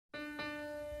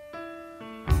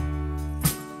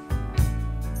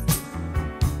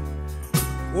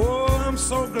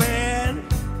so glad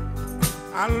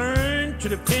I learned to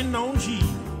depend on Jesus.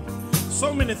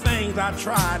 So many things I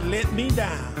tried let me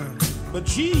down, but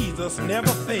Jesus never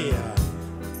failed.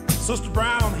 Sister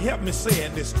Brown, help me say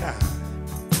it this time.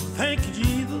 Thank you,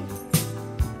 Jesus.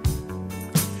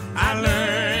 I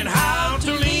learned how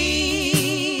to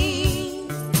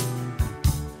lean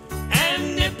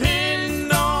and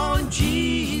depend on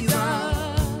Jesus.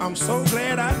 I'm so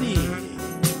glad I did.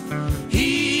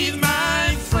 He's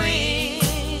my friend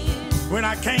when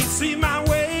I can't see my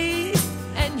way,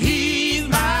 and he's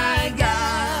my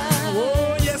guide.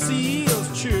 Oh, yes, he is,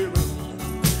 children.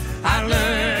 I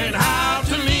learned how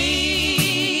to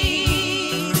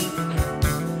lean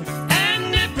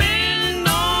and depend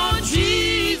on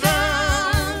Jesus.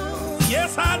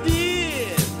 Yes, I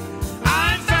did.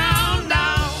 I found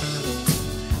out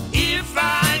if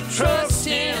I trust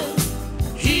him,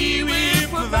 he will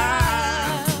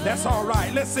provide. That's all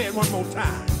right. Let's say it one more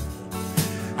time.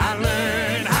 I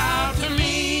learned how to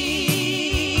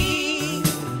lean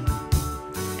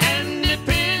and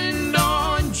depend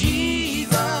on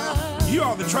Jesus. You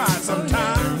ought to try it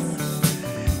sometime.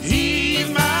 He's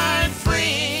my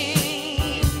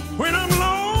friend when I'm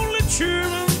lonely,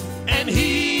 children, and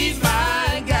he's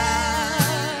my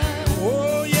guide.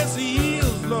 Oh, yes, he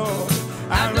is, Lord.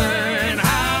 I learned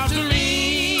how to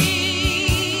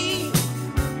lean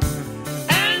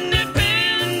and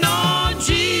depend on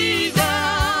Jesus.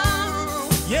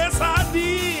 Yes, I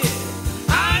did.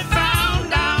 I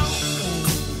found out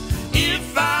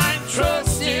if I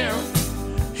trust him,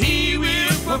 he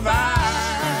will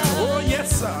provide. Oh,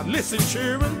 yes, sir. Listen,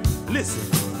 children, listen.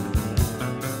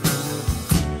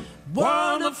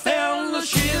 One a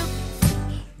fellowship,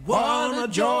 one a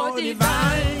joy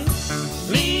divine,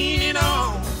 leaning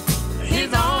on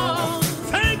his arm.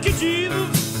 Thank you,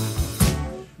 Jesus.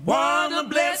 One a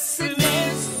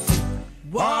blessedness,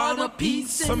 one a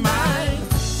peace of mind,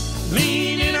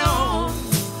 leaning on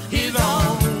his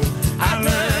arm. I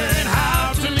learned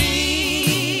how to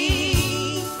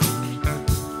lean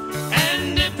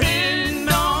and depend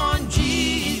on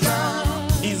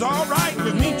Jesus. He's all right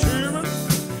with me, children.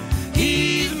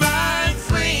 He's my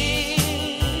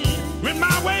friend when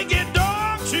my way get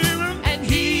dark, children, and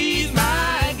he's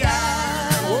my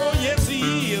guide. Oh, yes,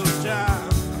 he is,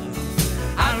 child.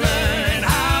 I learned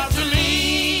how to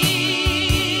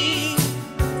lean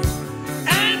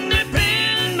and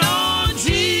depend on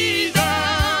Jesus.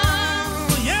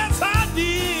 Yes, I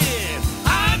did.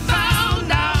 I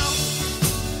found out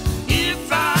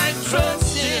if I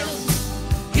trust him,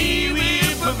 he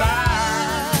will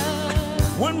provide.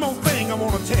 One more thing I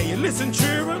want to tell you. Listen,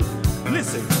 children,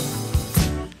 listen.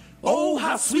 Oh,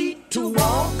 how sweet to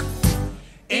walk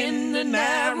in the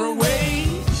narrow way,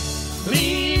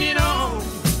 leaning on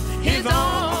his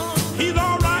arm. He's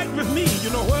all right with me,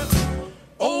 you know what?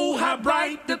 Oh, how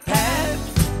bright the path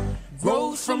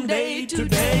grows from day to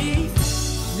day,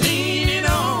 leaning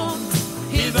on